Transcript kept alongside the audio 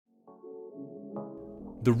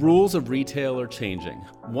The rules of retail are changing.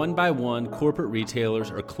 One by one, corporate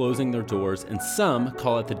retailers are closing their doors, and some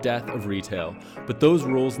call it the death of retail. But those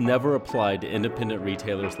rules never apply to independent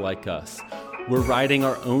retailers like us. We're writing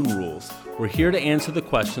our own rules. We're here to answer the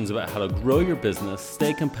questions about how to grow your business,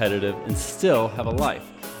 stay competitive, and still have a life.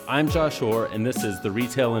 I'm Josh Orr, and this is the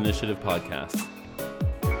Retail Initiative Podcast.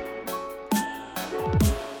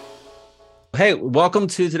 Hey, welcome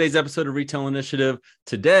to today's episode of Retail Initiative.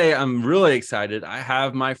 Today, I'm really excited. I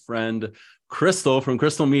have my friend Crystal from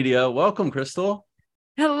Crystal Media. Welcome, Crystal.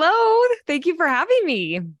 Hello. Thank you for having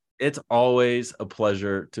me. It's always a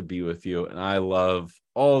pleasure to be with you. And I love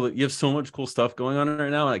you have so much cool stuff going on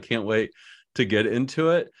right now, and I can't wait to get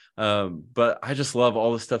into it. But I just love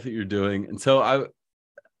all the stuff that you're doing. And so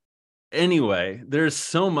anyway, there's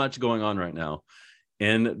so much going on right now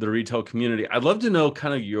in the retail community. I'd love to know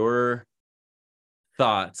kind of your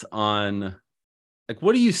thoughts on, like,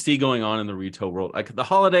 what do you see going on in the retail world, like the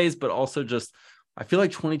holidays, but also just, I feel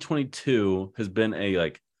like 2022 has been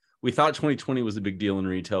we thought 2020 was a big deal in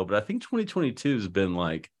retail, but I think 2022 has been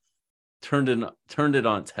like turned it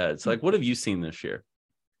on its head. So like, what have you seen this year?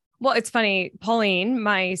 Well, it's funny. Pauline,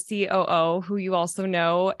 my COO, who you also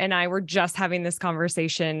know, and I were just having this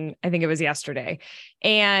conversation. I think it was yesterday.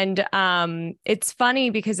 And it's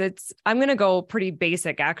funny because I'm going to go pretty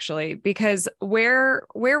basic actually, because where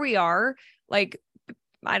we are, like,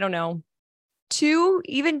 I don't know,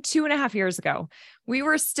 2.5 years ago, we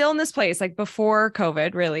were still in this place, like before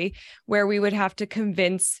COVID really, where we would have to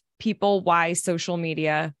convince people why social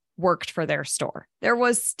media worked for their store. There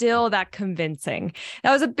was still that convincing.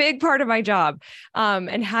 That was a big part of my job,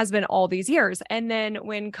 and has been all these years. And then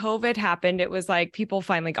when COVID happened, it was like people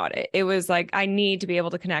finally got it. It was like, I need to be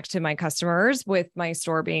able to connect to my customers with my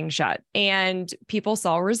store being shut, and people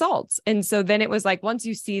saw results. And so then it was like, once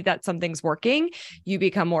you see that something's working, you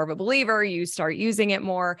become more of a believer, you start using it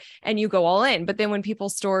more, and you go all in. But then when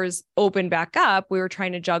people's stores opened back up, we were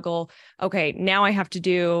trying to juggle, okay, now I have to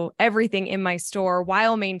do everything in my store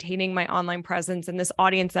while maintaining my online presence and this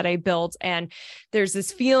audience that I built. And there's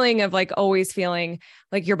this feeling of like always feeling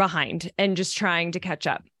like you're behind and just trying to catch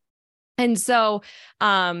up. And so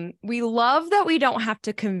we love that we don't have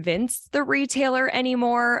to convince the retailer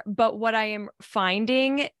anymore. But what I am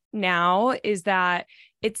finding now is that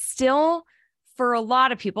it's still, for a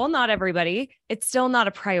lot of people, not everybody, it's still not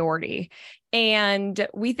a priority. And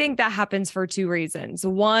we think that happens for two reasons.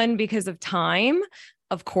 One, because of time.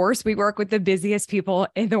 Of course, we work with the busiest people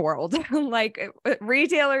in the world. Like,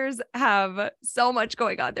 retailers have so much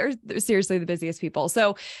going on. They're seriously the busiest people.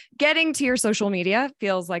 So getting to your social media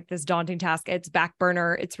feels like this daunting task. It's back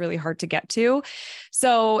burner. It's really hard to get to.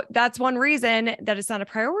 So that's one reason that it's not a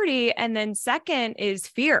priority. And then second is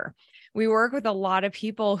fear. We work with a lot of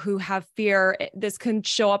people who have fear. This can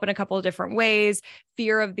show up in a couple of different ways.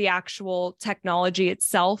 Fear of the actual technology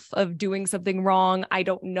itself, of doing something wrong. I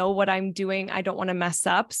don't know what I'm doing. I don't want to mess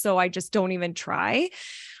up, so I just don't even try.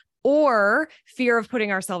 Or fear of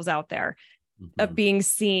putting ourselves out there, of being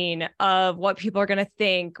seen, of what people are going to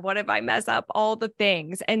think. What if I mess up? All the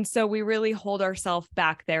things. And so we really hold ourselves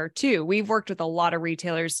back there too. We've worked with a lot of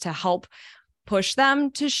retailers to help push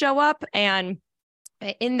them to show up and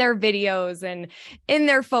in their videos and in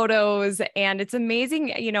their photos. And it's amazing.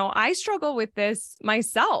 You know, I struggle with this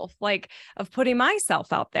myself, like, of putting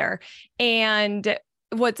myself out there. And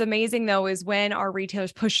what's amazing though, is when our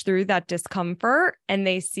retailers push through that discomfort and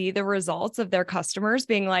they see the results of their customers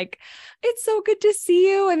being like, it's so good to see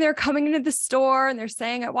you. And they're coming into the store and they're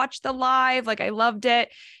saying, I watched the live, like, I loved it.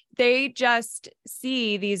 They just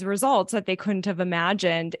see these results that they couldn't have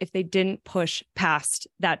imagined if they didn't push past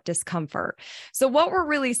that discomfort. So what we're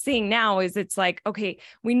really seeing now is it's like, okay,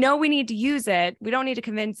 we know we need to use it. We don't need to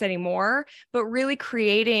convince anymore, but really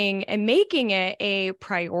creating and making it a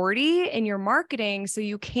priority in your marketing so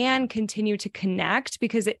you can continue to connect,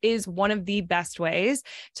 because it is one of the best ways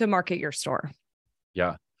to market your store.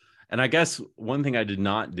 Yeah. And I guess one thing I did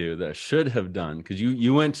not do that I should have done, because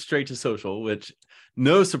you went straight to social, which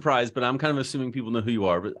no surprise, but I'm kind of assuming people know who you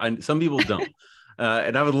are, but some people don't.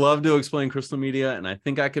 And I would love to explain Crystal Media, and I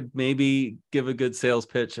think I could maybe give a good sales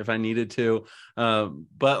pitch if I needed to.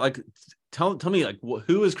 But like, tell me, like,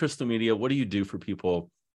 who is Crystal Media? What do you do for people?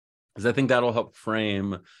 Because I think that'll help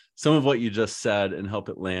frame some of what you just said and help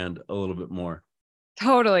it land a little bit more.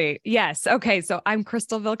 Totally. Yes. Okay. So I'm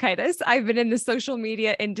Crystal Vilkaitis. I've been in the social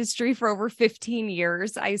media industry for over 15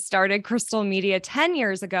 years. I started Crystal Media 10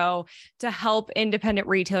 years ago to help independent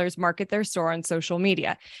retailers market their store on social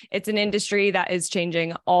media. It's an industry that is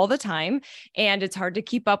changing all the time, and it's hard to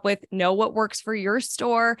keep up with, know what works for your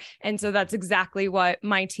store. And so that's exactly what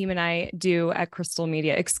my team and I do at Crystal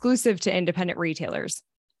Media, exclusive to independent retailers.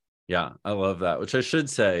 Yeah, I love that, which I should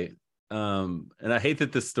say. And I hate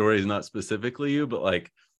that this story is not specifically you, but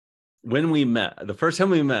like when we met, the first time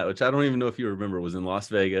we met, which I don't even know if you remember, was in Las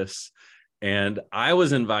Vegas. And I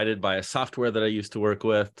was invited by a software that I used to work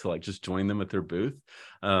with to like just join them at their booth.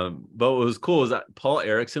 But what was cool is that Paul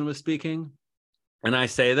Erickson was speaking. And I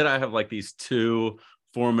say that I have like these two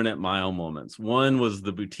 4-minute mile moments. One was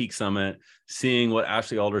the boutique summit, seeing what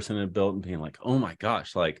Ashley Alderson had built and being like, oh my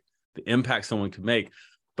gosh, like the impact someone could make.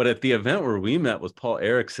 But at the event where we met with Paul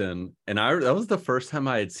Erickson, and that was the first time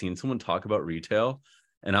I had seen someone talk about retail.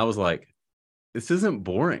 And I was like, this isn't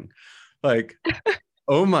boring. Like,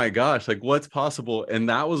 oh my gosh, like what's possible? And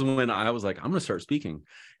that was when I was like, I'm going to start speaking.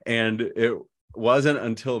 And it wasn't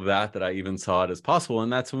until that I even saw it as possible.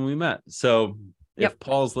 And that's when we met. So if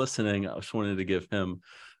Paul's listening, I just wanted to give him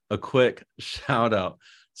a quick shout out.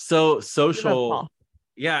 So social.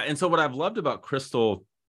 Yeah. And so what I've loved about Crystal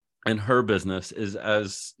and her business is,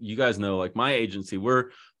 as you guys know, like my agency,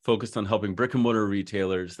 we're focused on helping brick and mortar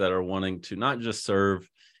retailers that are wanting to not just serve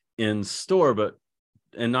in store, but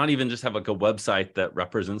and not even just have like a website that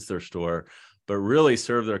represents their store, but really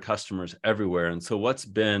serve their customers everywhere. And so what's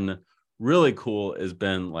been really cool has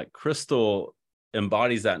been like Crystal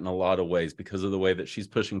embodies that in a lot of ways because of the way that she's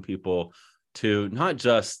pushing people to not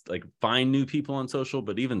just like find new people on social,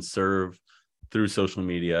 but even serve through social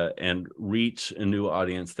media and reach a new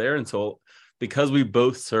audience there. And so because we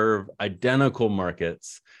both serve identical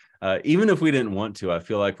markets, even if we didn't want to, I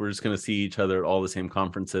feel like we're just going to see each other at all the same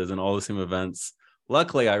conferences and all the same events.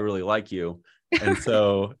 Luckily, I really like you. And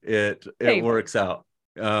so it works out.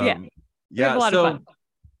 Yeah.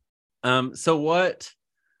 So what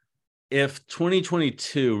if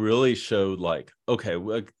 2022 really showed like, okay,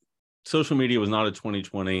 like social media was not a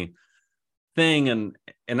 2020 thing. And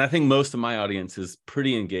I think most of my audience is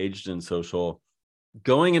pretty engaged in social.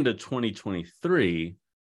 Going into 2023,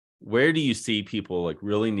 where do you see people like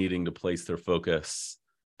really needing to place their focus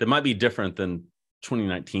that might be different than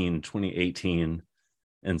 2019, 2018?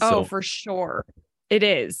 And so, for sure. It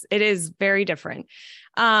is very different.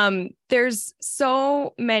 There's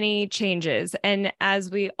so many changes. And as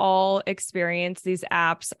we all experience, these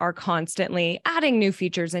apps are constantly adding new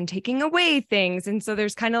features and taking away things. And so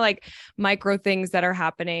there's kind of like micro things that are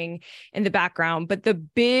happening in the background. But the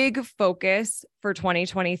big focus for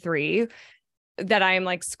 2023 that I am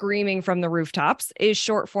like screaming from the rooftops is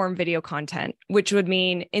short form video content, which would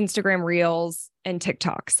mean Instagram Reels and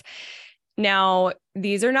TikToks. Now,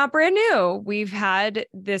 these are not brand new. We've had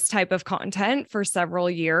this type of content for several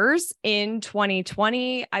years. In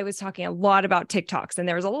 2020, I was talking a lot about TikToks, and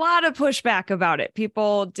there was a lot of pushback about it.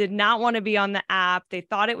 People did not want to be on the app. They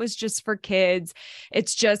thought it was just for kids.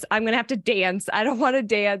 It's just, I'm going to have to dance. I don't want to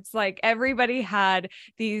dance. Like everybody had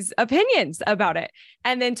these opinions about it.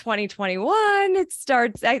 And then 2021, it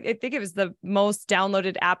starts, I think it was the most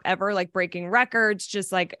downloaded app ever, like breaking records,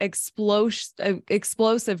 just like explosive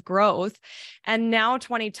growth. And now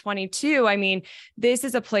 2022, I mean, this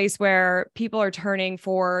is a place where people are turning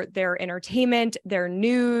for their entertainment, their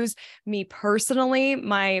news. Me personally,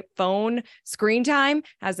 my phone screen time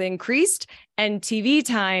has increased and TV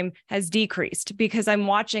time has decreased because I'm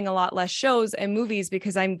watching a lot less shows and movies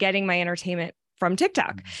because I'm getting my entertainment from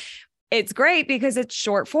TikTok. It's great because it's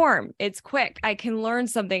short form. It's quick. I can learn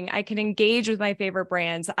something. I can engage with my favorite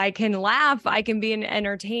brands. I can laugh. I can be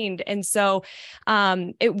entertained. And so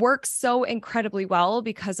it works so incredibly well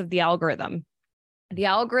because of the algorithm. The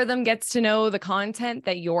algorithm gets to know the content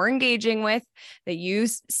that you're engaging with, that you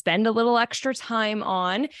spend a little extra time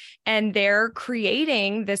on, and they're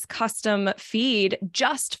creating this custom feed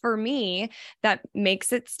just for me that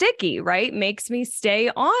makes it sticky, right? Makes me stay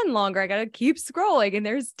on longer. I got to keep scrolling, and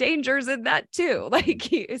there's dangers in that too.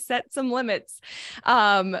 Like you set some limits.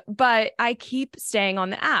 But I keep staying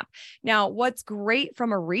on the app. Now, what's great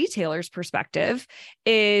from a retailer's perspective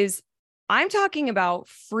is I'm talking about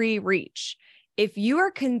free reach. If you are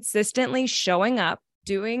consistently showing up,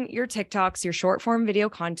 doing your TikToks, your short form video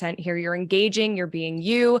content here, you're engaging, you're being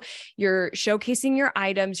you're showcasing your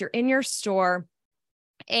items, you're in your store.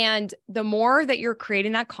 And the more that you're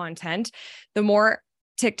creating that content, the more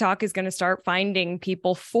TikTok is going to start finding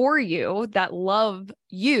people for you, that love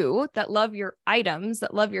your items,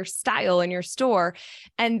 that love your style in your store.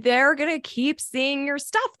 And they're going to keep seeing your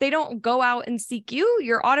stuff. They don't go out and seek you.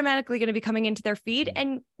 You're automatically going to be coming into their feed.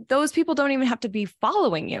 And those people don't even have to be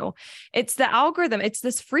following you. It's the algorithm. It's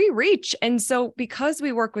this free reach. And so because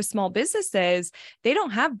we work with small businesses, they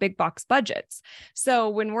don't have big box budgets. So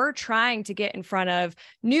when we're trying to get in front of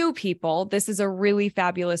new people, this is a really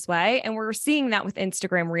fabulous way. And we're seeing that with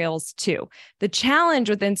Instagram Reels too. The challenge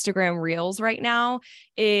with Instagram Reels right now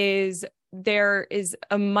is there is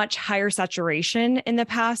a much higher saturation in the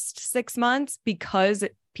past 6 months because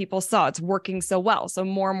people saw it's working so well. So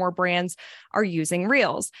more and more brands are using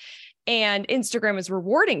Reels, and Instagram is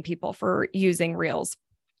rewarding people for using Reels.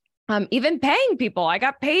 Even paying people. I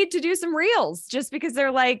got paid to do some Reels just because they're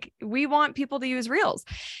like, we want people to use Reels.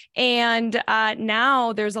 And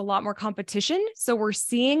now there's a lot more competition. So we're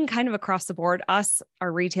seeing kind of across the board, our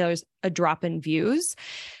retailers, a drop in views.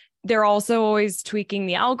 They're also always tweaking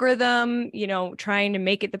the algorithm, trying to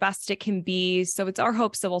make it the best it can be. So it's our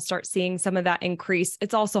hopes that we'll start seeing some of that increase.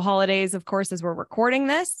 It's also holidays, of course, as we're recording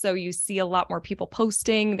this. So you see a lot more people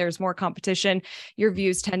posting. There's more competition. Your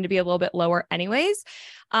views tend to be a little bit lower anyways.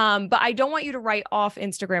 But I don't want you to write off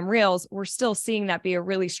Instagram Reels. We're still seeing that be a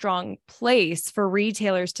really strong place for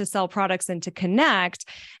retailers to sell products and to connect.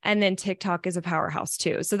 And then TikTok is a powerhouse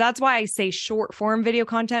too. So that's why I say short form video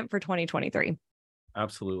content for 2023.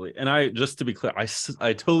 Absolutely. And just to be clear, I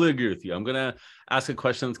totally agree with you. I'm going to ask a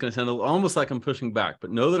question that's going to sound almost like I'm pushing back,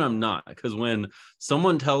 but know that I'm not, because when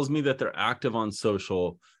someone tells me that they're active on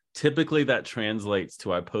social, typically that translates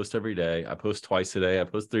to I post every day, I post twice a day, I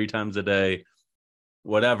post 3 times a day,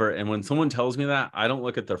 whatever. And when someone tells me that, I don't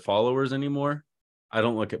look at their followers anymore. I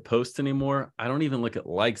don't look at posts anymore. I don't even look at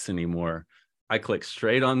likes anymore. I click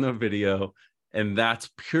straight on the video, and that's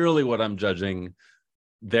purely what I'm judging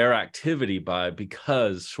their activity by,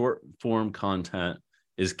 because short form content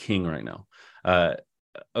is king right now.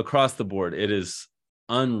 Across the board, it is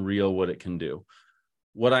unreal what it can do.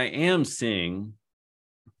 What I am seeing,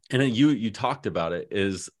 and you talked about it,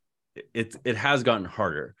 is it has gotten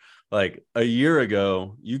harder. Like a year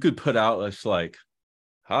ago, you could put out like,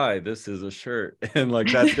 hi, this is a shirt, and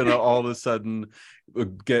like that's gonna all of a sudden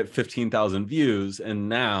get 15,000 views, and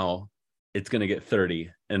now it's gonna get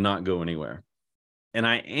 30 and not go anywhere. And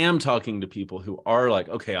I am talking to people who are like,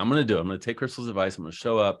 okay, I'm going to take Crystal's advice. I'm going to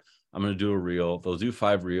show up. I'm going to do a reel. They'll do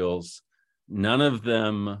 5 reels. None of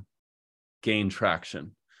them gain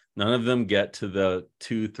traction. None of them get to the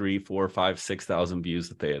 2, 3, 4, 5, 6,000 views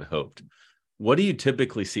that they had hoped. What do you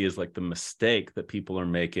typically see as like the mistake that people are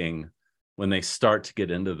making when they start to get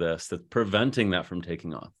into this that's preventing that from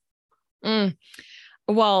taking off?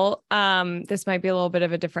 Well, this might be a little bit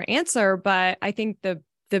of a different answer, but I think the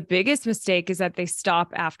biggest mistake is that they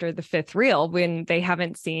stop after the 5th reel when they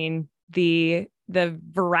haven't seen the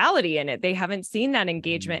virality in it. They haven't seen that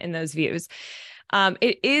engagement in those views.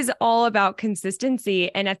 It is all about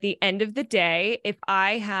consistency. And at the end of the day, if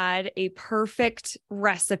I had a perfect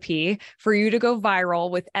recipe for you to go viral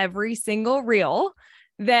with every single reel,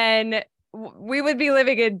 then we would be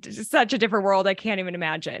living in such a different world. I can't even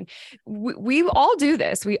imagine. We all do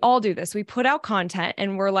this. We put out content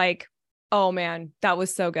and we're like, oh man, that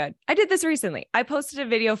was so good. I did this recently. I posted a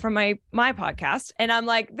video from my podcast and I'm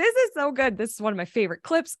like, this is so good. This is one of my favorite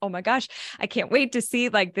clips. Oh my gosh. I can't wait to see,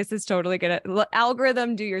 like, this is totally gonna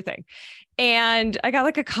algorithm, do your thing. And I got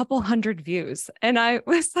like a couple hundred views and I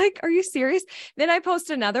was like, are you serious? Then I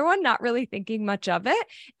posted another one, not really thinking much of it.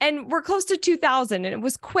 And we're close to 2,000 and it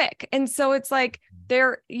was quick. And so it's like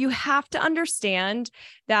you have to understand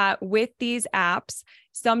that with these apps,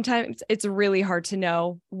 sometimes it's really hard to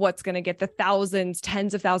know what's going to get the thousands,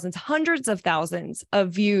 tens of thousands, hundreds of thousands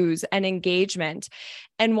of views and engagement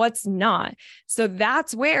and what's not. So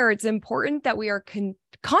that's where it's important that we are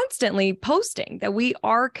constantly posting, that we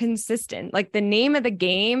are consistent. Like the name of the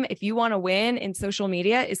game, if you want to win in social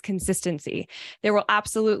media, is consistency. There will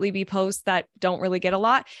absolutely be posts that don't really get a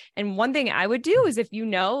lot. And one thing I would do is, if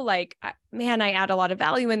like, man, I add a lot of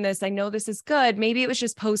value in this, I know this is good. Maybe it was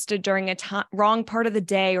just posted during a wrong part of the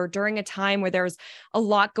day or during a time where there's a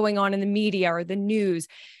lot going on in the media or the news.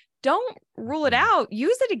 Don't rule it out.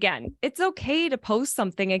 Use it again. It's okay to post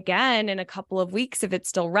something again in a couple of weeks if it's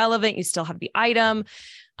still relevant. You still have the item,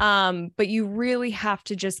 but you really have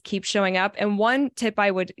to just keep showing up. And one tip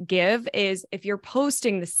I would give is, if you're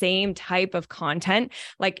posting the same type of content,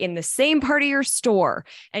 like in the same part of your store,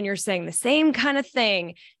 and you're saying the same kind of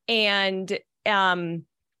thing, and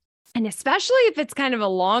especially if it's kind of a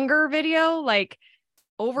longer video, like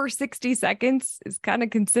over 60 seconds is kind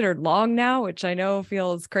of considered long now, which I know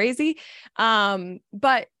feels crazy.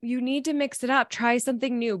 But you need to mix it up. Try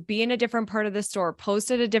something new, be in a different part of the store,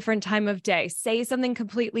 post at a different time of day, say something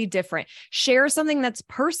completely different, share something that's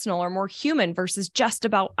personal or more human versus just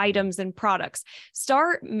about items and products.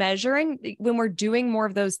 Start measuring when we're doing more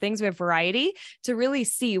of those things. We have variety to really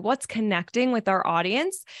see what's connecting with our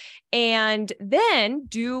audience, and then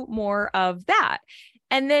do more of that.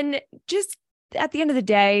 And then just at the end of the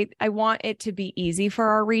day, I want it to be easy for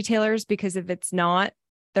our retailers, because if it's not,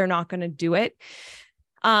 they're not going to do it.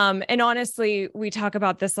 And honestly, we talk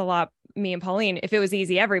about this a lot me and Pauline, if it was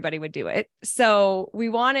easy, everybody would do it. So we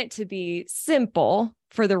want it to be simple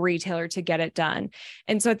for the retailer to get it done.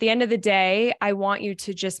 And so at the end of the day, I want you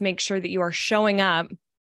to just make sure that you are showing up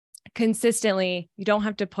consistently. You don't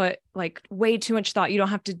have to put like way too much thought. You don't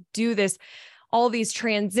have to do this, all these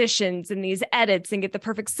transitions and these edits and get the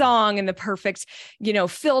perfect song and the perfect,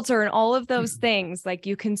 filter and all of those things. Like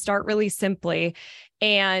you can start really simply.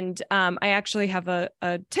 And I actually have a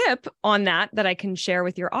tip on that I can share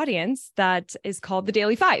with your audience that is called the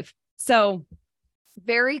Daily 5. So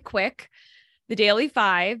very quick. The Daily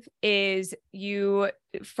 5 is you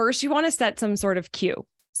want to set some sort of cue.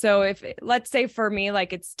 So if, let's say for me,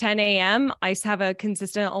 like it's 10 a.m., I have a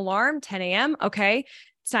consistent alarm, 10 a.m. Okay.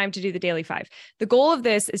 It's time to do the Daily 5. The goal of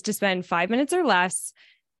this is to spend 5 minutes or less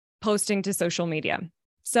posting to social media.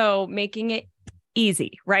 So making it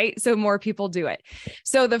easy, right? So more people do it.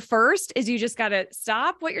 So the first is you just got to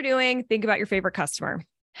stop what you're doing. Think about your favorite customer.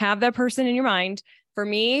 Have that person in your mind. For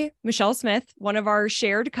me, Michelle Smith, one of our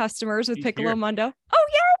shared customers with Piccolo Mundo. Oh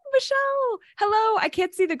yeah, Michelle. Hello. I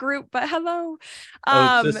can't see the group, but hello.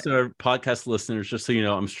 It's just our podcast listeners, just so you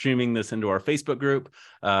know, I'm streaming this into our Facebook group.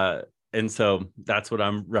 And so that's what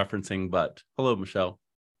I'm referencing, but hello, Michelle.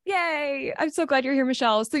 Yay. I'm so glad you're here,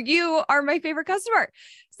 Michelle. So you are my favorite customer.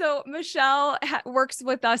 So Michelle works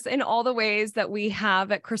with us in all the ways that we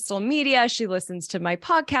have at Crystal Media. She listens to my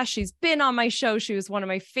podcast. She's been on my show. She was one of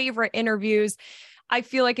my favorite interviews. I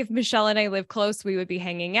feel like if Michelle and I live close, we would be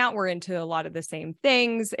hanging out. We're into a lot of the same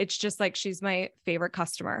things. It's just like she's my favorite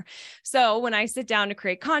customer. So when I sit down to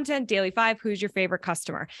create content, Daily 5, who's your favorite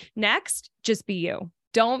customer? Next, just be you.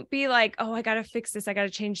 Don't be like, oh, I got to fix this. I got to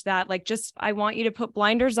change that. Like, I want you to put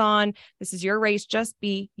blinders on. This is your race. Just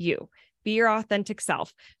be you. Be your authentic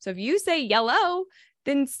self. So if you say yellow,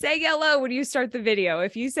 then say yellow when you start the video.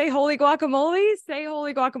 If you say holy guacamole, say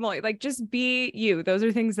holy guacamole. Like, just be you. Those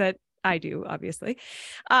are things that I do, obviously.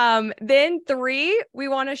 Then 3, we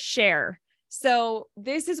want to share. So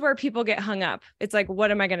this is where people get hung up. It's like,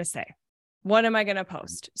 what am I going to say? What am I going to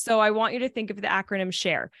post? So I want you to think of the acronym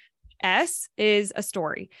SHARE. S is a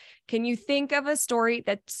story. Can you think of a story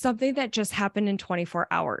that's something that just happened in 24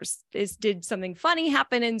 hours? Did something funny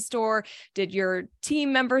happen in store? Did your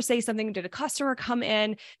team member say something? Did a customer come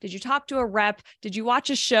in? Did you talk to a rep? Did you watch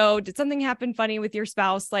a show? Did something happen funny with your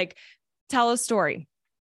spouse? Like, tell a story.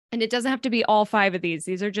 And it doesn't have to be all 5 of these.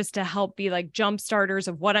 These are just to help be like jump starters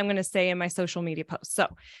of what I'm going to say in my social media posts. So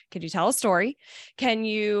can you tell a story? Can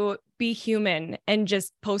you be human and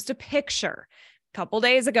just post a picture? A couple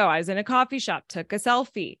days ago, I was in a coffee shop, took a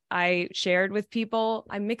selfie. I shared with people,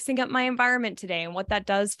 I'm mixing up my environment today and what that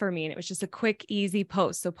does for me. And it was just a quick, easy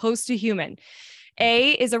post. So post to human.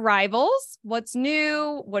 A is arrivals. What's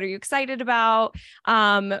new? What are you excited about?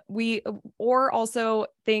 Or also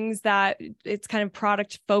things that it's kind of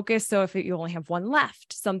product focused. So if you only have one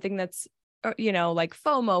left, something that's, like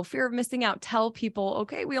FOMO, fear of missing out, tell people,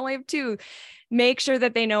 okay, we only have 2. Make sure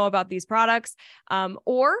that they know about these products.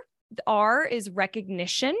 Or R is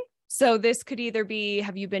recognition. So this could either be,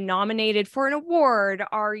 have you been nominated for an award?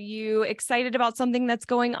 Are you excited about something that's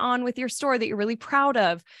going on with your store that you're really proud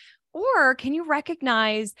of? Or can you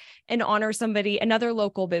recognize and honor somebody, another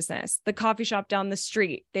local business, the coffee shop down the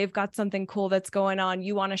street? They've got something cool that's going on.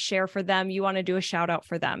 You want to share for them. You want to do a shout out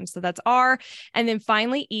for them. So that's R. And then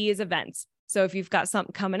finally, E is events. So if you've got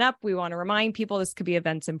something coming up, we want to remind people this could be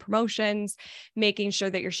events and promotions, making sure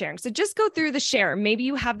that you're sharing. So just go through the share. Maybe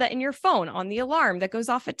you have that in your phone on the alarm that goes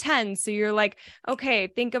off at 10. So you're like, okay,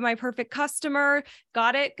 think of my perfect customer.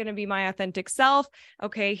 Got it. Going to be my authentic self.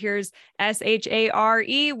 Okay, here's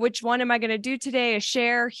SHARE. Which one am I going to do today? A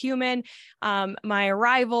share, human, my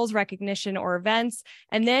arrivals, recognition, or events.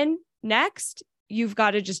 And then next, you've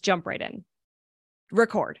got to just jump right in.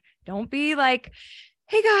 Record. Don't be like,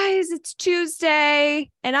 hey guys, it's Tuesday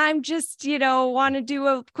and I'm just, want to do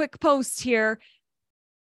a quick post here.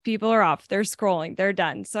 People are off. They're scrolling. They're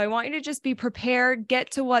done. So I want you to just be prepared,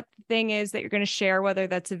 get to what the thing is that you're going to share, whether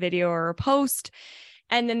that's a video or a post.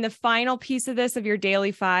 And then the final piece of this, of your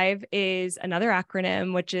Daily 5, is another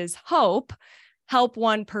acronym, which is HOPE. Help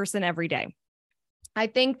one person every day. I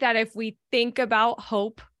think that if we think about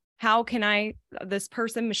hope, how can this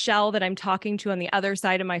person, Michelle, that I'm talking to on the other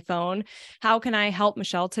side of my phone, how can I help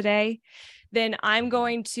Michelle today? Then I'm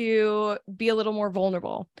going to be a little more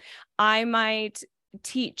vulnerable. I might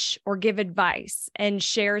teach or give advice and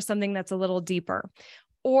share something that's a little deeper.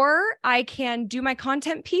 Or I can do my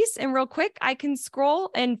content piece and real quick, I can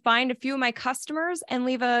scroll and find a few of my customers and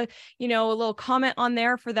leave a little comment on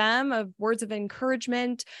there for them of words of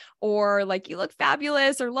encouragement, or like, you look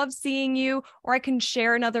fabulous, or love seeing you. Or I can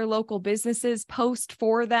share another local business's post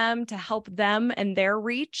for them to help them and their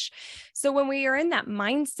reach. So when we are in that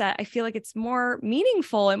mindset, I feel like it's more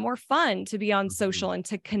meaningful and more fun to be on social and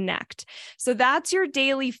to connect. So that's your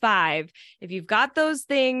daily 5. If you've got those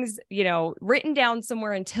things, written down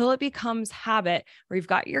somewhere until it becomes habit, or you've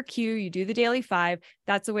got your cue, you do the daily 5.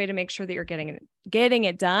 That's a way to make sure that you're getting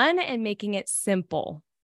it done and making it simple.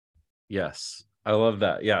 Yes, I love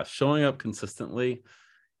that. Yeah, showing up consistently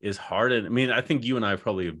is hard. And I mean, I think you and I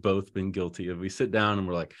probably have both been guilty of, we sit down and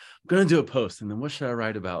we're like, I'm going to do a post, and then what should I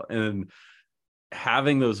write about? And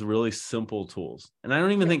having those really simple tools. And I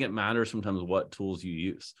don't even think it matters sometimes what tools you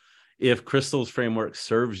use. If Crystal's framework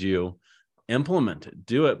serves you, implement it,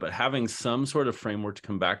 do it, but having some sort of framework to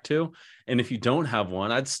come back to. And if you don't have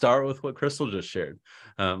one, I'd start with what Crystal just shared,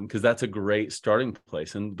 because that's a great starting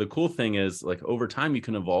place. And the cool thing is, like, over time, you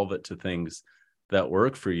can evolve it to things that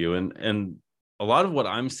work for you. And a lot of what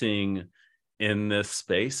I'm seeing in this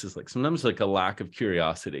space is like sometimes like a lack of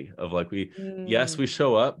curiosity of like, yes, we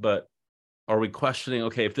show up, but are we questioning,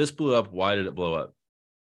 okay, if this blew up, why did it blow up?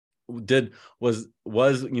 Was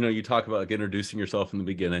you talk about like introducing yourself in the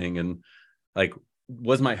beginning, and like,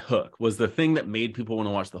 was my hook, was the thing that made people want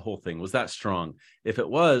to watch the whole thing, was that strong? If it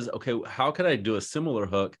was, okay, how could I do a similar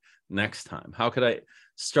hook next time? How could I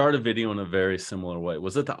start a video in a very similar way?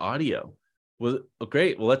 Was it the audio? Was it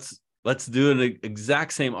great? Well, let's do an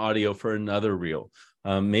exact same audio for another reel.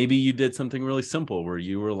 Maybe you did something really simple where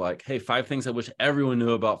you were like, hey, 5 things I wish everyone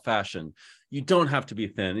knew about fashion. You don't have to be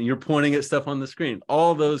thin, and you're pointing at stuff on the screen,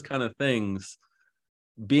 all those kind of things,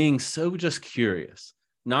 being so just curious,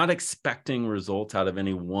 not expecting results out of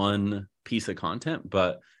any one piece of content,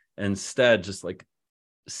 but instead just like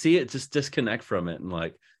see it, just disconnect from it. And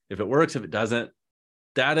like, if it works, if it doesn't,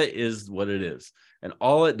 data is what it is. And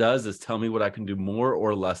all it does is tell me what I can do more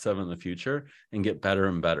or less of in the future and get better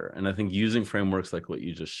and better. And I think using frameworks like what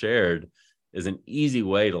you just shared is an easy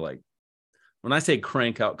way to, like, when I say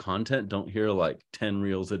crank out content, don't hear like 10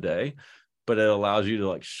 reels a day, but it allows you to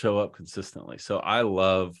like show up consistently. So I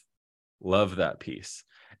love that piece.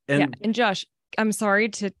 And Josh, I'm sorry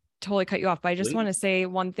to totally cut you off, but I just want to say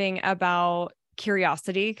one thing about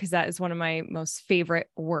curiosity, because that is one of my most favorite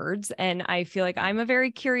words. And I feel like I'm a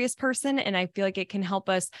very curious person, and I feel like it can help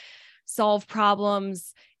us solve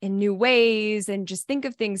problems in new ways and just think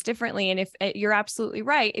of things differently. And if you're absolutely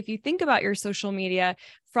right, if you think about your social media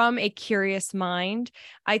from a curious mind,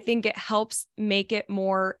 I think it helps make it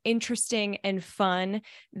more interesting and fun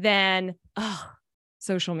than,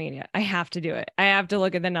 social media, I have to do it. I have to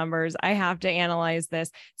look at the numbers. I have to analyze this.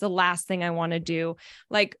 It's the last thing I want to do.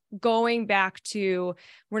 Like, going back to,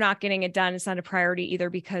 we're not getting it done. It's not a priority either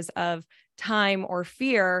because of time or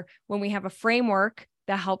fear. When we have a framework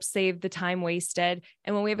that helps save the time wasted,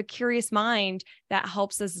 and when we have a curious mind that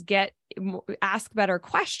helps us ask better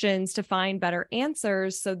questions to find better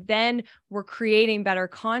answers, so then we're creating better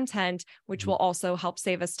content, which will also help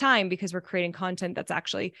save us time because we're creating content that's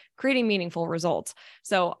actually creating meaningful results.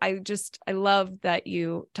 So I love that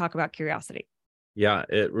you talk about curiosity. Yeah,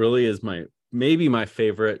 it really is maybe my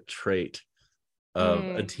favorite trait of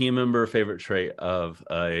a team member, favorite trait of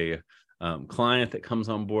a client that comes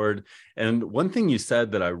on board. And one thing you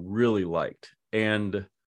said that I really liked, and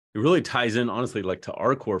it really ties in honestly like to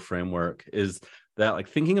our core framework, is that like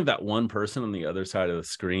thinking of that one person on the other side of the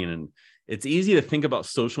screen. And it's easy to think about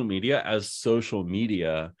social media as social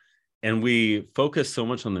media, and we focus so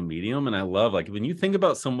much on the medium. And I love, like, when you think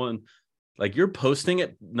about someone, like, you're posting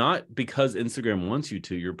it not because Instagram wants you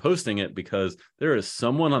to, you're posting it because there is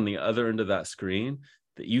someone on the other end of that screen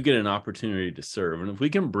that you get an opportunity to serve. And if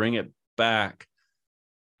we can bring it back,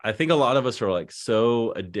 I think a lot of us are like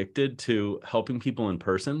so addicted to helping people in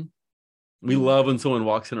person. We love when someone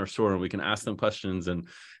walks in our store and we can ask them questions and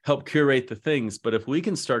help curate the things. But if we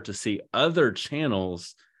can start to see other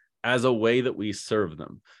channels as a way that we serve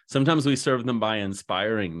them, sometimes we serve them by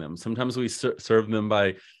inspiring them. Sometimes we serve them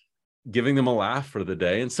by giving them a laugh for the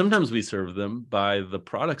day. And sometimes we serve them by the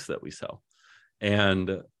products that we sell.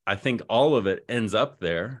 And I think all of it ends up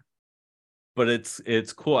there. But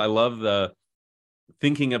it's cool. I love the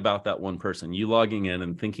thinking about that one person, you logging in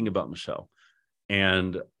and thinking about Michelle.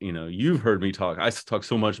 And, you've heard me talk. I talk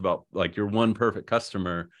so much about like your one perfect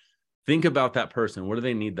customer. Think about that person. What do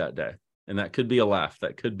they need that day? And that could be a laugh.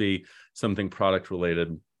 That could be something product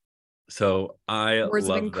related. So words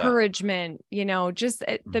love of encouragement, just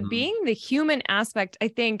being the human aspect. I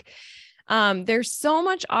think There's so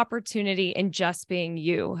much opportunity in just being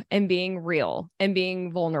you and being real and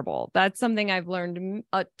being vulnerable. That's something I've learned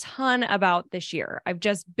a ton about this year. I've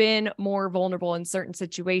just been more vulnerable in certain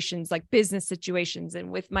situations, like business situations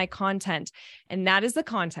and with my content. And that is the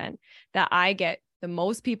content that I get the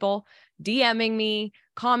most people DMing me,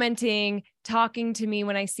 commenting, talking to me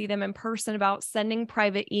when I see them in person about, sending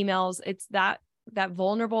private emails. It's that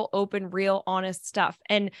vulnerable, open, real, honest stuff.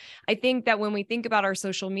 And I think that when we think about our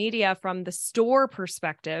social media from the store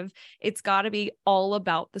perspective, it's got to be all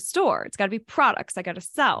about the store. It's got to be products I got to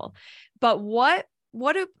sell. But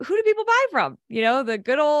who do people buy from? The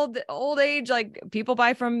good old age, like people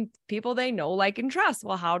buy from people they know, like, and trust.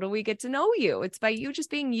 Well, how do we get to know you? It's by you just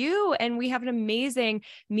being you. And we have an amazing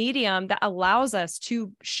medium that allows us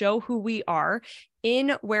to show who we are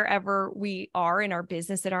in wherever we are in our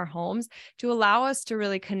business, in our homes, to allow us to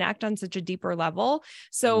really connect on such a deeper level.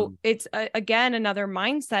 So it's again, another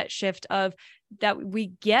mindset shift of that we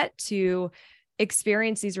get to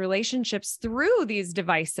experience these relationships through these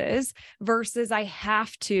devices versus I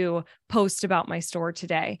have to post about my store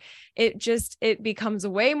today. It becomes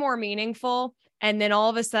way more meaningful. And then all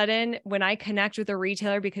of a sudden, when I connect with a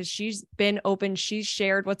retailer, because she's been open, she's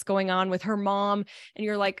shared what's going on with her mom, and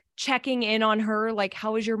you're like checking in on her, like,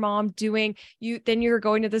 how is your mom doing? Then you're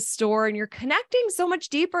going to the store and you're connecting so much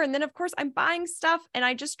deeper. And then of course I'm buying stuff and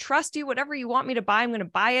I just trust you. Whatever you want me to buy, I'm going to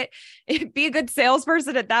buy it. Be a good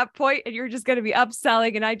salesperson at that point, and you're just going to be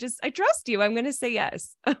upselling. And I trust you. I'm going to say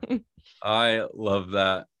yes. I love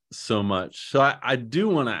that so much. So I do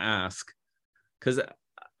want to ask, because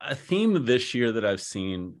a theme this year that I've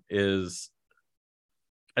seen is,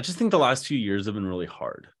 I just think the last few years have been really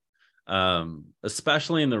hard,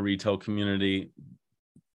 especially in the retail community,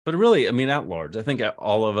 but really, I mean, at large. I think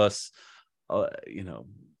all of us,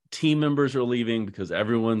 team members are leaving because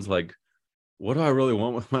everyone's like, what do I really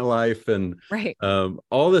want with my life? And right.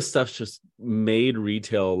 All this stuff's just made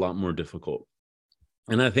retail a lot more difficult.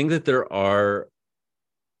 And I think that there are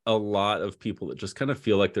a lot of people that just kind of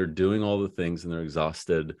feel like they're doing all the things and they're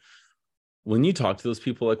exhausted. When you talk to those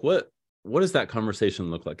people, like what does that conversation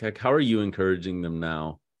look like? Like, how are you encouraging them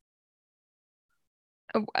now?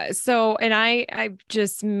 So, and I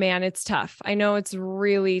just, man, it's tough. I know it's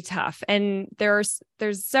really tough. And there's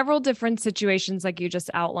several different situations like you just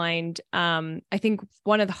outlined. I think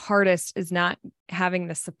one of the hardest is not having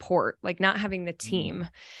the support, like not having the team.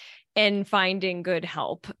 And finding good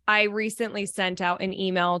help. I recently sent out an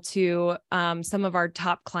email to some of our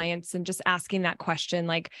top clients and just asking that question,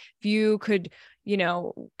 like, if you could,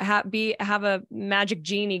 have a magic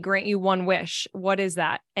genie grant you one wish, what is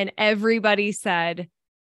that? And everybody said,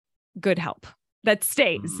 good help that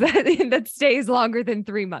stays, that stays longer than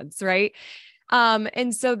 3 months, right?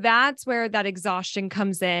 And so that's where that exhaustion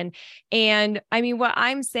comes in. And I mean, what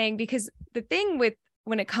I'm saying, because the thing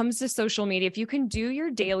when it comes to social media, if you can do your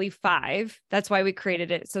daily 5, that's why we created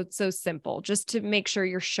it. So it's so simple, just to make sure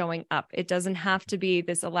you're showing up. It doesn't have to be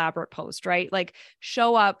this elaborate post, right? Like,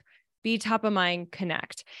 show up, be top of mind,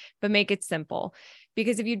 connect, but make it simple.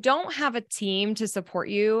 Because if you don't have a team to support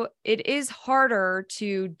you, it is harder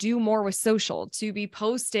to do more with social, to be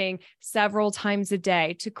posting several times a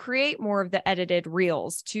day, to create more of the edited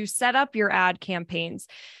reels, to set up your ad campaigns.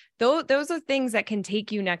 Those are things that can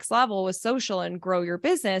take you next level with social and grow your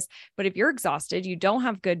business. But if you're exhausted, you don't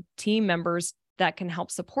have good team members that can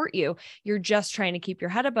help support you, you're just trying to keep your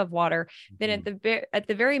head above water, then at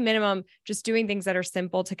the very minimum, just doing things that are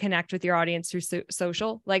simple to connect with your audience through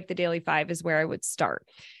social, like the Daily 5, is where I would start.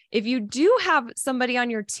 If you do have somebody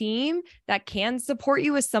on your team that can support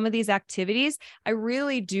you with some of these activities, I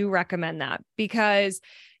really do recommend that, because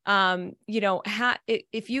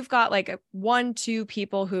if you've got like 1-2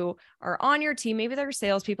 people who are on your team, maybe they're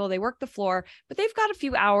salespeople, they work the floor, but they've got a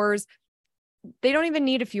few hours. They don't even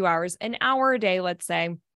need a few hours, an hour a day, let's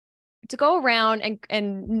say, to go around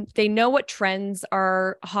and they know what trends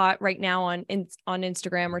are hot right now on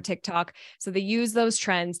Instagram or TikTok. So they use those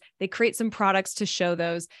trends, they create some products to show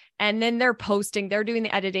those, and then they're posting, they're doing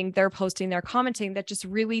the editing, they're posting, they're commenting. That just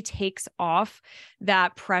really takes off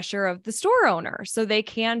that pressure of the store owner so they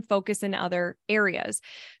can focus in other areas.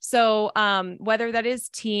 So whether that is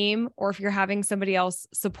team, or if you're having somebody else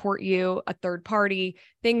support you, a third party,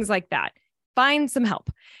 things like that, find some help.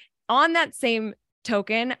 On that same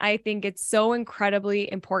token, I think it's so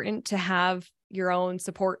incredibly important to have your own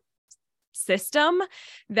support system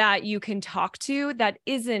that you can talk to that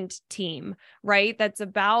isn't team, right? That's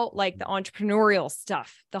about like the entrepreneurial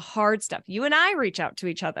stuff, the hard stuff. You and I reach out to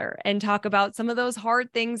each other and talk about some of those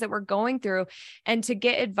hard things that we're going through, and to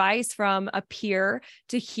get advice from a peer,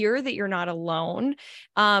 to hear that you're not alone,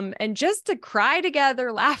 and just to cry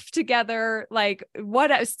together, laugh together, like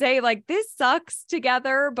what I say, like this sucks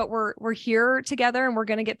together, but we're here together and we're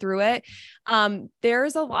going to get through it.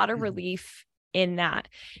 There's a lot of relief in that.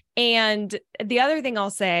 And the other thing I'll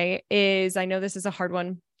say is, I know this is a hard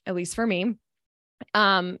one, at least for me,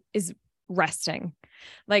 is resting,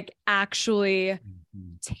 like actually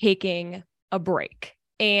taking a break.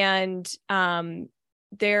 And,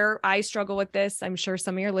 I struggle with this. I'm sure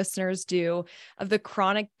some of your listeners do, of the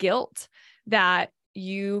chronic guilt that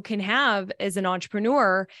you can have as an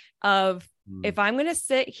entrepreneur of, if I'm going to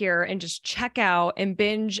sit here and just check out and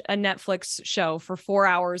binge a Netflix show for 4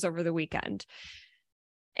 hours over the weekend,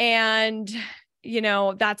 and,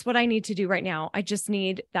 that's what I need to do right now. I just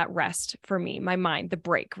need that rest for me, my mind, the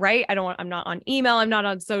break, right? I'm not on email. I'm not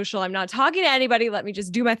on social. I'm not talking to anybody. Let me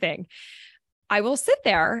just do my thing. I will sit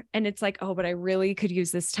there and it's like, oh, but I really could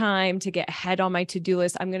use this time to get ahead on my to-do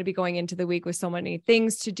list. I'm going to be going into the week with so many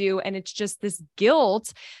things to do. And it's just this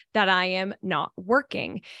guilt that I am not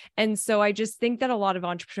working. And so I just think that a lot of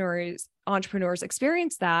entrepreneurs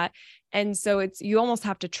experience that. And so you almost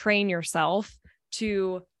have to train yourself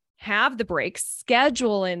to have the break,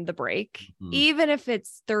 schedule in the break, even if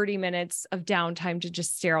it's 30 minutes of downtime to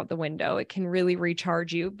just stare out the window. It can really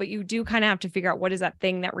recharge you, but you do kind of have to figure out what is that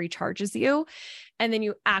thing that recharges you. And then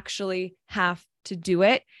you actually have to do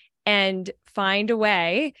it and find a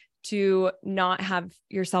way to not have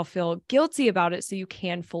yourself feel guilty about it, so you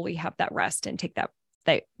can fully have that rest and take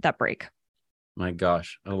that break. My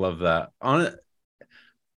gosh, I love that.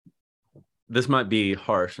 This might be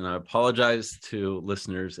harsh, and I apologize to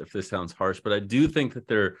listeners if this sounds harsh, but I do think that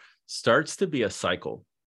there starts to be a cycle.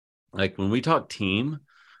 Like when we talk team,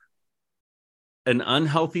 an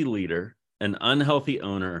unhealthy leader, an unhealthy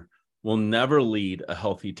owner will never lead a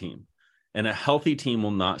healthy team, and a healthy team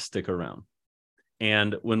will not stick around.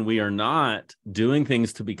 And when we are not doing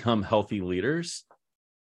things to become healthy leaders,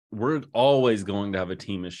 we're always going to have a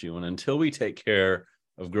team issue. And until we take care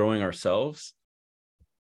of growing ourselves,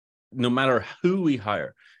 no matter who we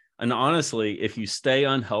hire. And honestly, if you stay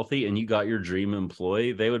unhealthy and you got your dream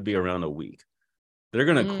employee, they would be around a week. They're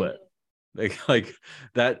going to quit. Like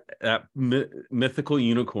that mythical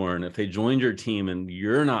unicorn, if they joined your team and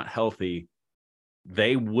you're not healthy,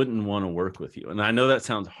 they wouldn't want to work with you. And I know that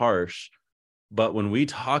sounds harsh, but when we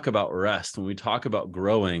talk about rest, when we talk about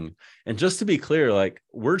growing, and just to be clear, like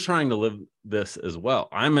we're trying to live this as well.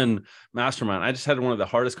 I'm in Mastermind. I just had one of the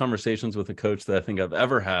hardest conversations with a coach that I think I've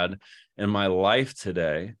ever had in my life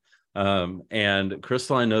today. And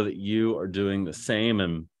Crystal, I know that you are doing the same,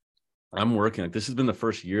 and I'm working. Like this has been the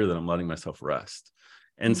first year that I'm letting myself rest.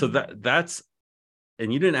 And so that's,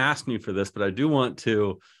 and you didn't ask me for this, but I do want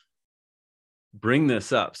to bring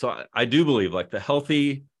this up. So I do believe like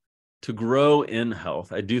to grow in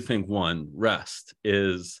health, I do think rest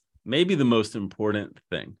is maybe the most important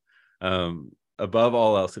thing. Above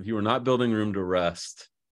all else, if you are not building room to rest,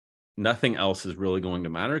 nothing else is really going to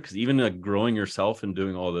matter, because even like growing yourself and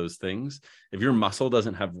doing all those things, if your muscle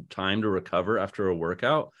doesn't have time to recover after a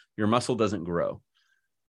workout, your muscle doesn't grow.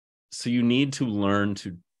 So you need to learn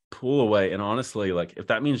to pull away. And honestly, like if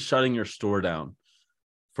that means shutting your store down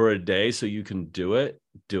for a day so you can do it,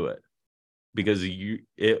 because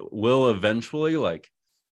it will eventually, like,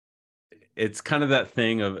 it's kind of that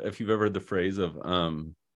thing of, if you've ever heard the phrase of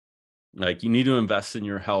like you need to invest in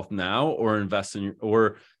your health now or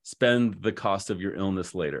or spend the cost of your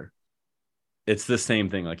illness later. It's the same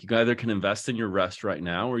thing. Like you either can invest in your rest right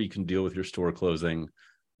now, or you can deal with your store closing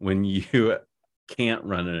when you can't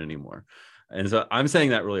run it anymore. And so I'm saying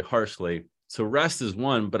that really harshly. So rest is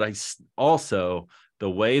one, but also the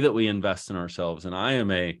way that we invest in ourselves. And I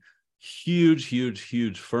am a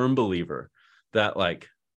huge firm believer that like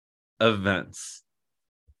events,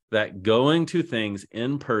 that going to things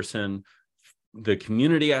in person, the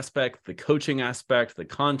community aspect, the coaching aspect, the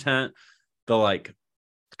content, the like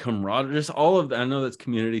camaraderie, just all of that. I know that's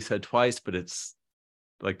community said twice, but it's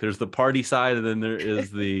like there's the party side, and then there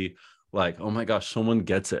is the like, oh my gosh, someone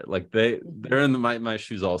gets it. Like they're in my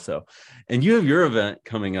shoes also. And you have your event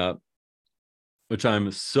coming up, which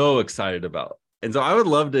I'm so excited about. And so I would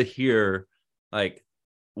love to hear like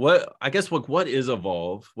what is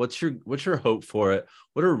Evolve? What's your hope for it?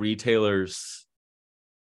 What are retailers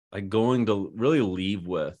like going to really leave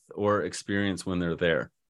with or experience when they're there?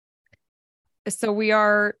 So we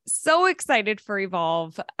are so excited for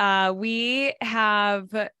Evolve. We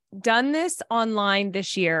have done this online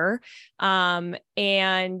this year,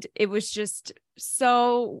 and it was just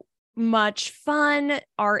so much fun.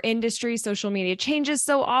 Our industry, social media changes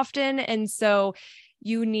so often, and so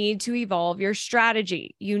you need to evolve your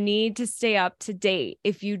strategy. You need to stay up to date.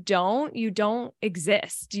 If you don't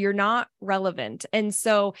exist. You're not relevant. And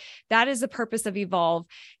so that is the purpose of Evolve.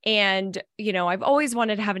 And, I've always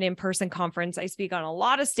wanted to have an in-person conference. I speak on a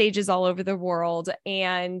lot of stages all over the world,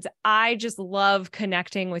 and I just love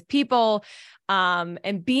connecting with people.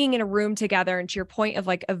 And being in a room together. And to your point of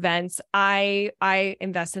like events, I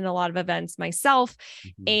invest in a lot of events myself,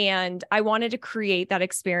 and I wanted to create that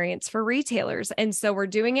experience for retailers. And so we're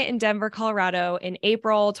doing it in Denver, Colorado in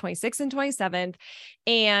April 26th and 27th.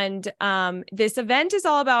 And this event is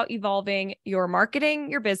all about evolving your marketing,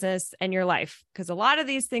 your business, and your life, because a lot of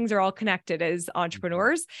these things are all connected as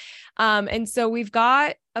entrepreneurs. And so we've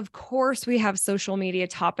got, of course, we have social media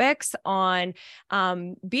topics on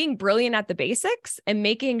being brilliant at the basics and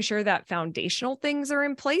making sure that foundational things are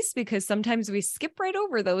in place, because sometimes we skip right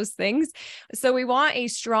over those things. So we want a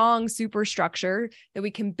strong superstructure that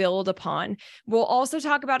we can build upon. We'll also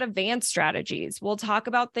talk about advanced strategies. We'll talk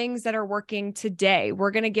about things that are working today.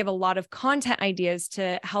 We're going to give a lot of content ideas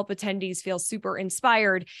to help attendees feel super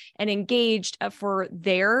inspired and engaged for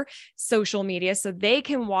their social media so they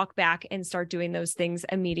can walk back and start doing those things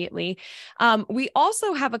immediately. We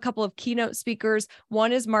also have a couple of keynote speakers.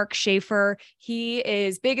 One is Mark Schaefer. He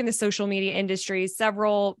is big in the social media industry,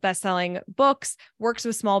 several best-selling books, works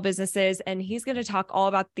with small businesses, and he's going to talk all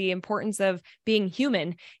about the importance of being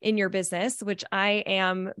human in your business, which I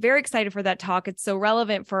am very excited for that talk. It's so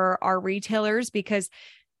relevant for our retailers because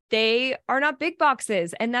they are not big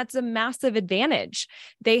boxes, and that's a massive advantage.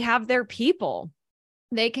 They have their people.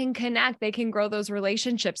 They can connect, they can grow those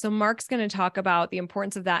relationships. So Mark's going to talk about the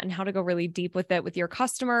importance of that and how to go really deep with it with your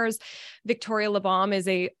customers. Victoria Labalme is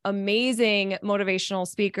an amazing motivational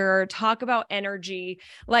speaker. Talk about energy.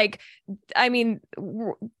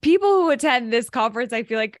 People who attend this conference, I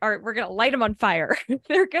feel like we're going to light them on fire.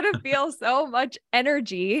 They're going to feel so much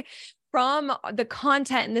energy from the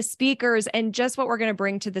content and the speakers and just what we're going to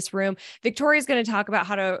bring to this room. Victoria's going to talk about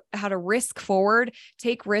how to risk forward,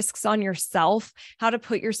 take risks on yourself, how to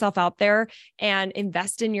put yourself out there and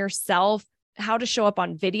invest in yourself, how to show up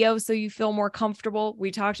on video so you feel more comfortable.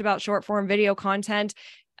 We talked about short form video content.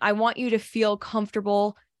 I want you to feel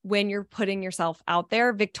comfortable when you're putting yourself out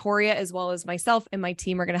there. Victoria, as well as myself and my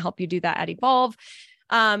team, are going to help you do that at Evolve.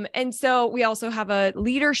 And so we also have a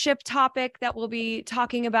leadership topic that we'll be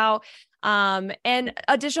talking about, and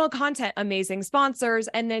additional content, amazing sponsors.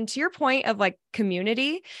 And then to your point of like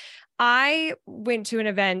community, I went to an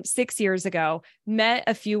event 6 years ago, met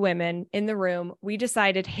a few women in the room. We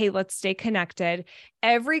decided, hey, let's stay connected.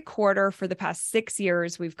 Every quarter for the past 6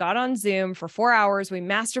 years, we've got on Zoom for 4 hours. We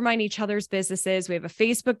mastermind each other's businesses. We have a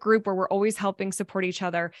Facebook group where we're always helping support each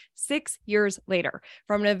other. 6 years later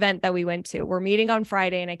from an event that we went to, we're meeting on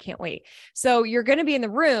Friday and I can't wait. So you're going to be in the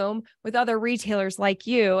room with other retailers like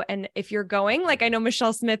you. And if you're going, like I know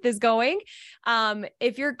Michelle Smith is going,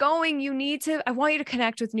 if you're going, I want you to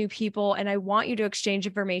connect with new people, and I want you to exchange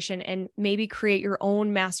information and maybe create your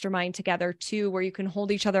own mastermind together too, where you can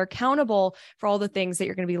hold each other accountable for all the things that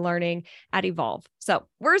you're going to be learning at Evolve. So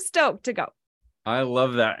we're stoked to go. I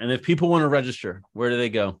love that. And if people want to register, where do they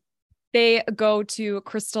go? They go to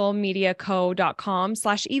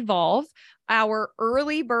crystalmediaco.com/evolve. Our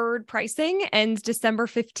early bird pricing ends December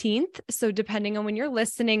 15th. So depending on when you're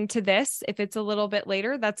listening to this, if it's a little bit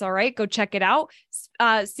later, that's all right. Go check it out.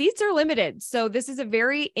 Seats are limited. So this is a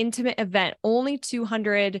very intimate event. Only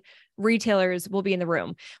 200 retailers will be in the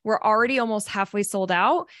room. We're already almost halfway sold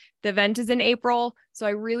out. The event is in April. So I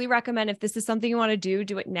really recommend, if this is something you want to do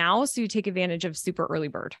it now so you take advantage of super early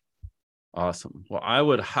bird. Awesome. Well, I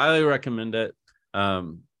would highly recommend it.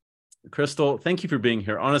 Crystal, thank you for being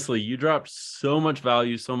here. Honestly, you dropped so much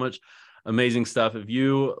value, so much amazing stuff. If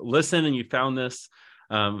you listen and you found this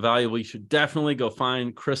valuable, you should definitely go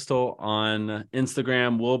find Crystal on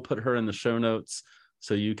Instagram. We'll put her in the show notes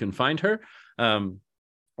so you can find her.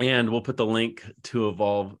 And we'll put the link to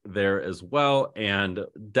Evolve there as well. And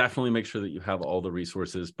definitely make sure that you have all the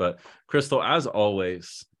resources. But Crystal, as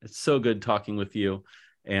always, it's so good talking with you.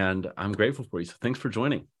 And I'm grateful for you. So thanks for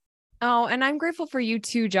joining. Oh, and I'm grateful for you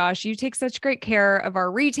too, Josh. You take such great care of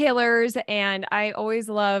our retailers, and I always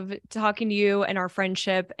love talking to you and our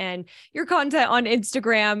friendship and your content on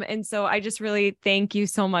Instagram. And so I just really thank you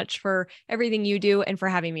so much for everything you do and for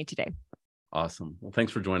having me today. Awesome. Well,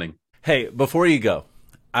 thanks for joining. Hey, before you go,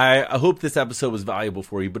 I hope this episode was valuable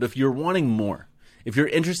for you, but if you're wanting more, If you're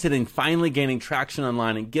interested in finally gaining traction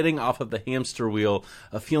online and getting off of the hamster wheel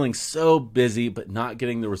of feeling so busy but not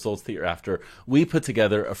getting the results that you're after, we put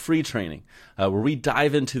together a free training where we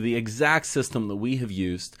dive into the exact system that we have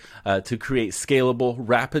used to create scalable,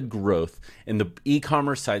 rapid growth in the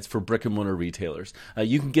e-commerce sites for brick and mortar retailers.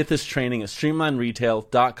 You can get this training at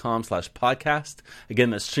streamlineretail.com/podcast.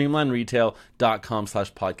 Again, that's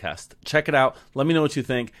streamlineretail.com/podcast. Check it out. Let me know what you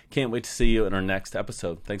think. Can't wait to see you in our next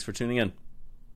episode. Thanks for tuning in.